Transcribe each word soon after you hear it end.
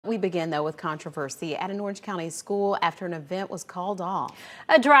We begin, though, with controversy at an Orange County school after an event was called off.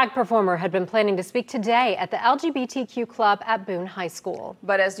 A drag performer had been planning to speak today at the LGBTQ club at Boone High School.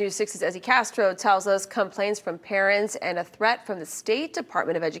 But as News 6's Ezzy Castro tells us, complaints from parents and a threat from the State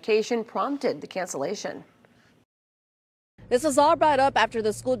Department of Education prompted the cancellation. This was all brought up after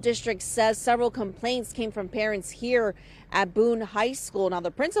the school district says several complaints came from parents here at Boone High School. Now,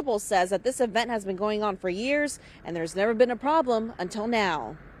 the principal says that this event has been going on for years and there's never been a problem until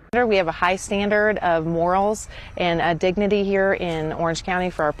now. We have a high standard of morals and dignity here in Orange County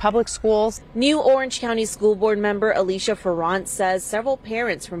for our public schools. New Orange County School Board member Alicia Ferrant says several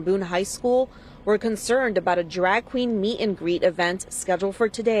parents from Boone High School were concerned about a drag queen meet and greet event scheduled for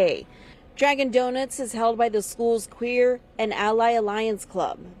today. Dragon Donuts is held by the school's Queer and Ally Alliance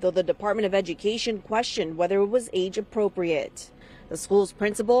Club, though the Department of Education questioned whether it was age appropriate. The school's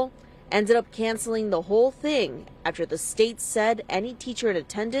principal ended up canceling the whole thing after the state said any teacher in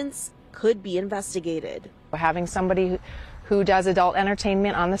attendance could be investigated. Having somebody who does adult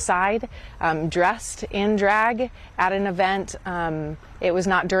entertainment on the side, dressed in drag at an event, it was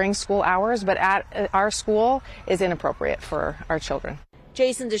not during school hours, but at our school, is inappropriate for our children.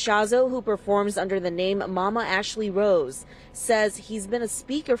 Jason DeShazo, who performs under the name Mama Ashley Rose, says he's been a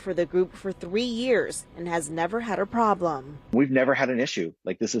speaker for the group for 3 years and has never had a problem. We've never had an issue.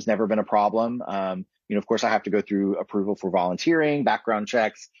 Like, this has never been a problem. Of course, I have to go through approval for volunteering, background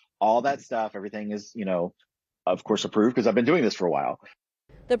checks, all that stuff. Everything is, of course, approved because I've been doing this for a while.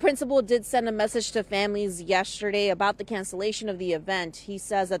 The principal did send a message to families yesterday about the cancellation of the event. He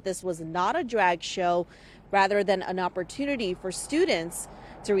says that this was not a drag show, rather than an opportunity for students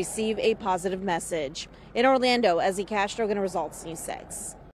to receive a positive message. In Orlando, Ezzy Castro, Results News 6.